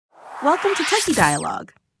Welcome to Techie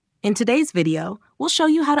Dialogue. In today's video, we'll show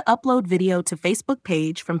you how to upload video to Facebook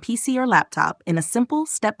page from PC or laptop in a simple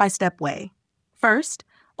step-by-step way. First,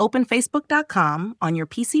 open facebook.com on your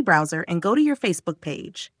PC browser and go to your Facebook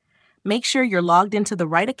page. Make sure you're logged into the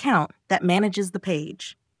right account that manages the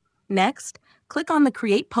page. Next, click on the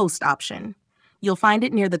Create Post option. You'll find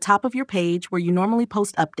it near the top of your page where you normally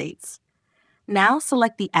post updates. Now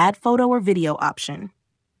select the Add Photo or Video option.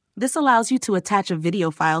 This allows you to attach a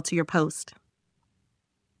video file to your post.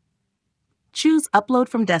 Choose Upload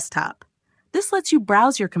from Desktop. This lets you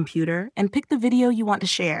browse your computer and pick the video you want to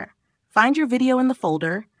share. Find your video in the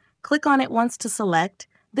folder, click on it once to select,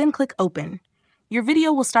 then click Open. Your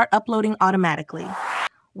video will start uploading automatically.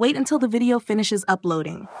 Wait until the video finishes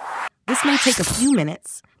uploading. This may take a few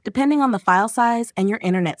minutes, depending on the file size and your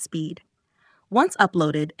internet speed. Once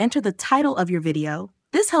uploaded, enter the title of your video.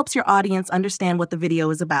 This helps your audience understand what the video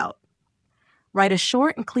is about. Write a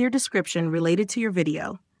short and clear description related to your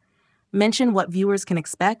video. Mention what viewers can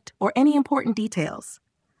expect or any important details.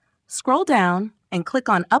 Scroll down and click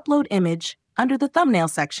on Upload Image under the Thumbnail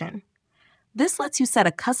section. This lets you set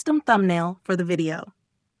a custom thumbnail for the video.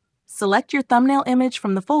 Select your thumbnail image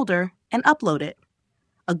from the folder and upload it.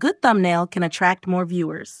 A good thumbnail can attract more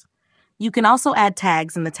viewers. You can also add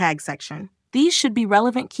tags in the tag section. These should be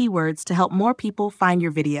relevant keywords to help more people find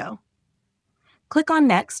your video. Click on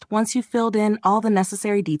Next once you've filled in all the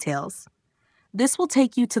necessary details. This will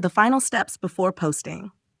take you to the final steps before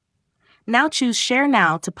posting. Now choose Share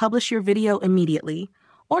Now to publish your video immediately,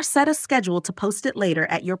 or set a schedule to post it later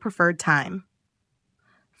at your preferred time.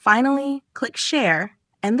 Finally, click Share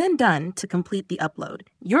and then Done to complete the upload.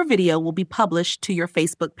 Your video will be published to your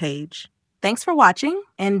Facebook page. Thanks for watching,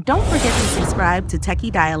 and don't forget to subscribe to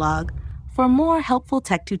Techie Dialogue for more helpful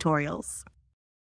tech tutorials.